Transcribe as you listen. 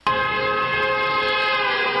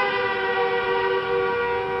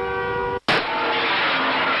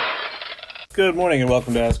Good morning and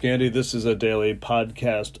welcome to Ask Andy. This is a daily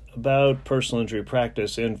podcast about personal injury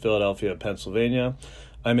practice in Philadelphia, Pennsylvania.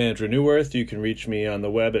 I'm Andrew Neuwirth. You can reach me on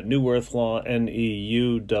the web at NeuwirthLaw,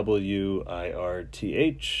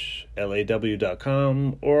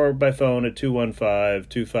 NEUWIRTHLAW.com, or by phone at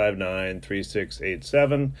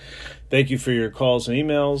 215-259-3687. Thank you for your calls and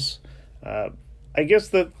emails. I guess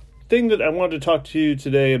the thing that I wanted to talk to you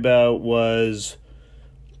today about was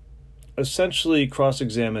essentially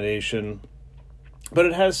cross-examination, but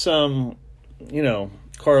it has some,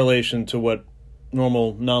 correlation to what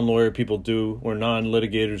normal non-lawyer people do or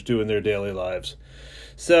non-litigators do in their daily lives.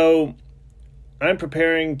 So I'm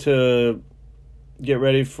preparing to get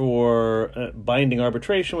ready for binding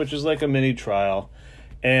arbitration, which is like a mini trial.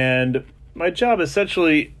 And my job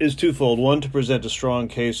essentially is twofold. One, to present a strong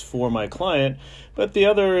case for my client, but the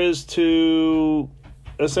other is to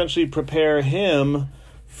essentially prepare him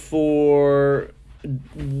for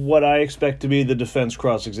what I expect to be the defense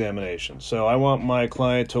cross-examination. So I want my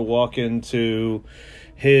client to walk into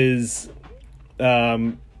his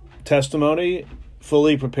testimony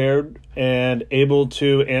fully prepared and able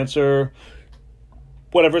to answer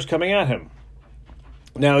whatever's coming at him.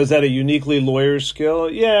 Now, is that a uniquely lawyer skill?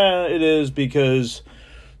 Yeah, it is, because,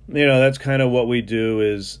 that's kind of what we do,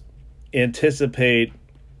 is anticipate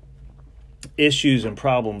issues and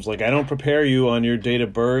problems. Like, I don't prepare you on your date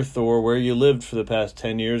of birth or where you lived for the past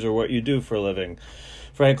 10 years or what you do for a living.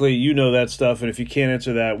 Frankly, you know that stuff, and if you can't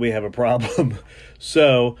answer that, we have a problem.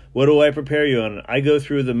 So what do I prepare you on? I go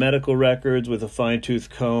through the medical records with a fine-tooth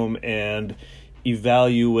comb and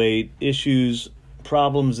evaluate issues,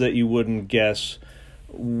 problems that you wouldn't guess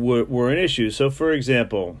were an issue. So, for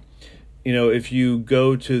example, if you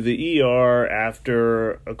go to the ER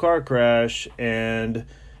after a car crash and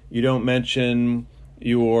you don't mention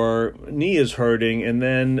your knee is hurting, and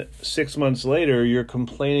then 6 months later you're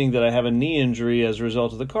complaining that I have a knee injury as a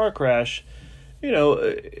result of the car crash,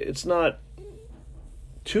 it's not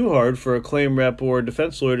too hard for a claim rep or a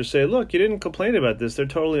defense lawyer to say, look, you didn't complain about this. They're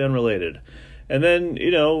totally unrelated. And then,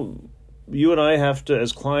 you and I have to,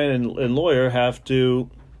 as client and lawyer, have to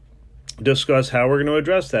discuss how we're going to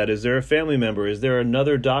address that. Is there a family member? Is there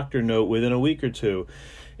another doctor note within a week or two?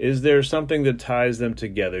 Is there something that ties them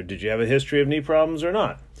together? Did you have a history of knee problems or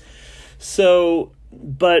not? So,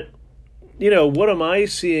 but, what am I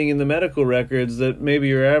seeing in the medical records that maybe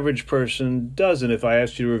your average person doesn't? If I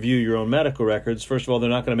asked you to review your own medical records, first of all, they're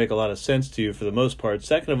not going to make a lot of sense to you for the most part.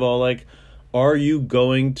 Second of all, are you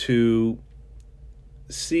going to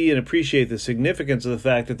see and appreciate the significance of the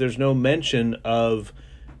fact that there's no mention of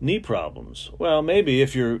knee problems? Well, maybe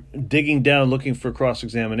if you're digging down looking for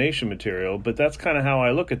cross-examination material, but that's kind of how I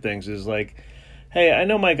look at things, is like, hey, I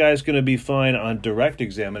know my guy's going to be fine on direct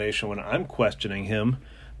examination when I'm questioning him,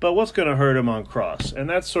 but what's going to hurt him on cross? And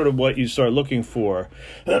that's sort of what you start looking for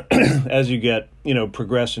as you get,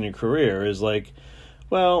 progress in your career, is like,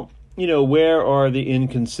 well, where are the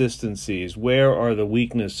inconsistencies? Where are the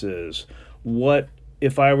weaknesses? What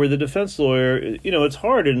if I were the defense lawyer? It's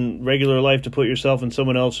hard in regular life to put yourself in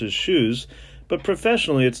someone else's shoes, but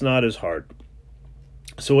professionally it's not as hard.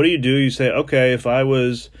 So what do? You say, okay, if I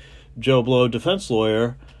was Joe Blow defense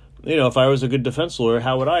lawyer, if I was a good defense lawyer,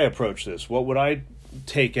 how would I approach this? What would I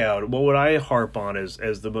take out? What would I harp on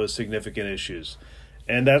as the most significant issues?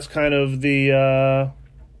 And that's kind of the,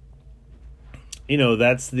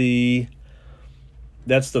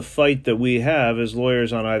 that's the fight that we have as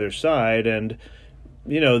lawyers on either side. And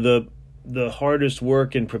the hardest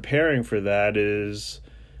work in preparing for that is,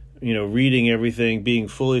 reading everything, being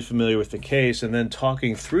fully familiar with the case, and then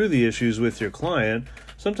talking through the issues with your client.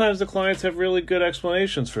 Sometimes the clients have really good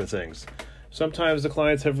explanations for things. Sometimes the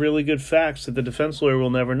clients have really good facts that the defense lawyer will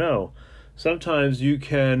never know. Sometimes you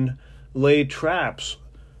can lay traps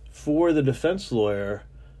for the defense lawyer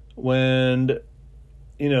when,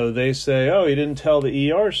 they say, oh, you didn't tell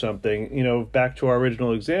the ER something, back to our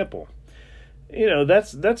original example.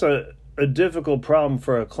 That's a difficult problem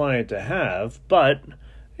for a client to have, but,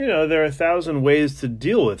 there are 1,000 ways to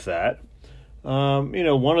deal with that.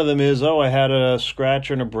 One of them is, I had a scratch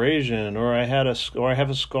or an abrasion, or I have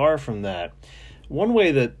a scar from that. One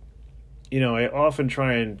way that, I often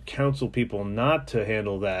try and counsel people not to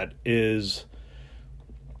handle that is,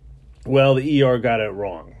 well, the ER got it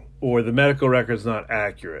wrong, or the medical record's not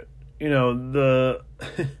accurate. The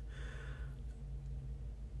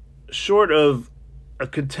short of a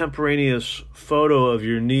contemporaneous photo of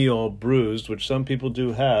your knee all bruised, which some people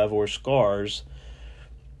do have, or scars,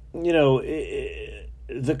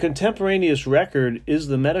 the contemporaneous record is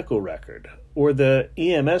the medical record, or the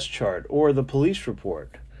EMS chart, or the police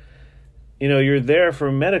report. You're there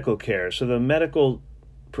for medical care, so the medical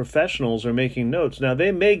professionals are making notes. Now,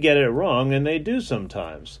 they may get it wrong, and they do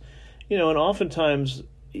sometimes. And oftentimes,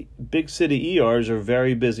 big city ERs are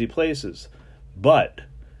very busy places. But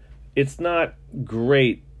it's not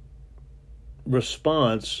great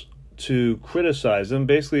response to criticize them.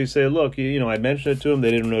 Basically, you say, look, I mentioned it to them,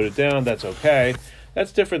 they didn't note it down, that's okay.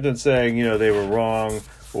 That's different than saying, they were wrong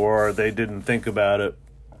or they didn't think about it.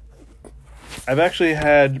 I've actually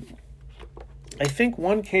had, I think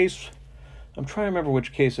one case, I'm trying to remember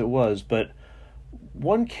which case it was, but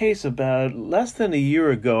one case about less than a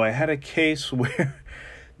year ago, I had a case where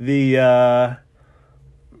the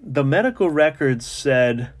medical records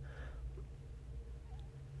said,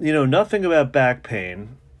 nothing about back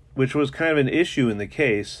pain, which was kind of an issue in the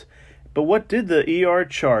case. But what did the ER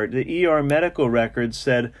chart, the ER medical records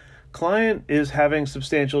said, client is having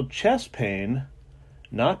substantial chest pain,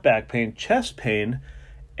 not back pain, chest pain,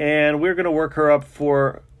 and we're going to work her up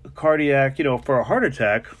for cardiac, for a heart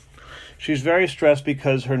attack. She's very stressed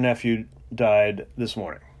because her nephew died this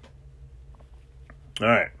morning. All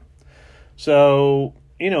right. So,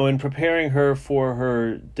 in preparing her for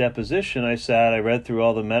her deposition, I read through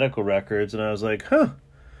all the medical records, and I was like,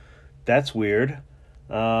 that's weird.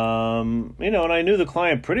 And I knew the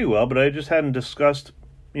client pretty well, but I just hadn't discussed,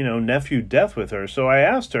 nephew death with her. So I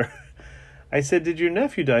asked her, I said, did your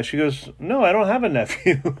nephew die? She goes, no, I don't have a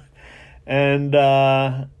nephew. And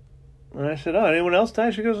I said, oh, anyone else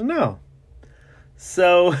die? She goes, no.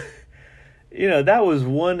 So, that was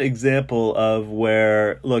one example of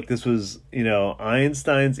where, look, this was,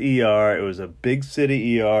 Einstein's ER. It was a big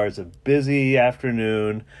city ER. It's a busy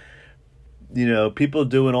afternoon. People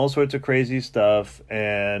doing all sorts of crazy stuff.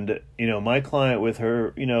 And, my client with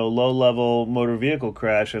her, low-level motor vehicle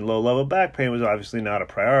crash and low-level back pain was obviously not a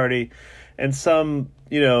priority. And some,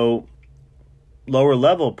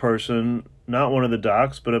 lower-level person, not one of the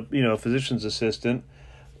docs, but a physician's assistant,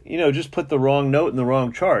 just put the wrong note in the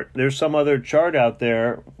wrong chart. There's some other chart out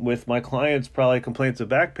there with my client's probably complaints of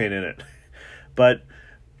back pain in it. But,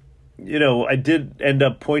 I did end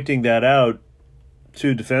up pointing that out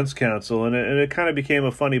to defense counsel, and it kind of became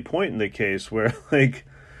a funny point in the case where,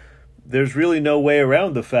 there's really no way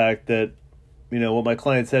around the fact that, what my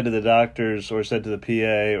client said to the doctors or said to the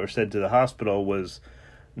PA or said to the hospital was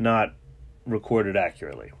not recorded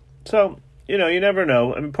accurately. So, you never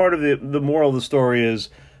know. I mean, part of the moral of the story is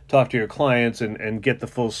talk to your clients and get the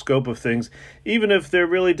full scope of things, even if they're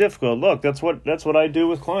really difficult. Look, that's what I do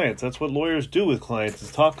with clients. That's what lawyers do with clients,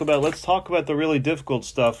 is let's talk about the really difficult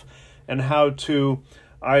stuff and how to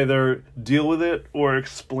either deal with it or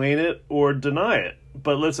explain it or deny it.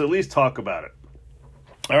 But let's at least talk about it.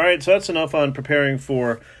 All right, so that's enough on preparing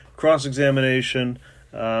for cross-examination.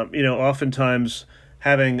 Oftentimes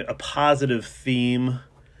having a positive theme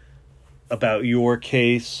about your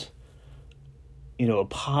case, a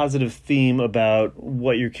positive theme about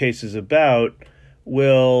what your case is about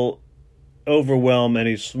will overwhelm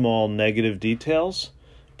any small negative details.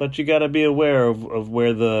 But you got to be aware of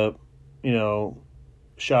where the,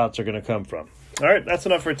 shots are going to come from. All right, that's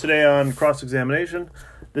enough for today on cross-examination.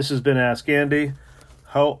 This has been Ask Andy.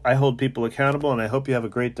 I hold people accountable, and I hope you have a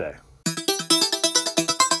great day.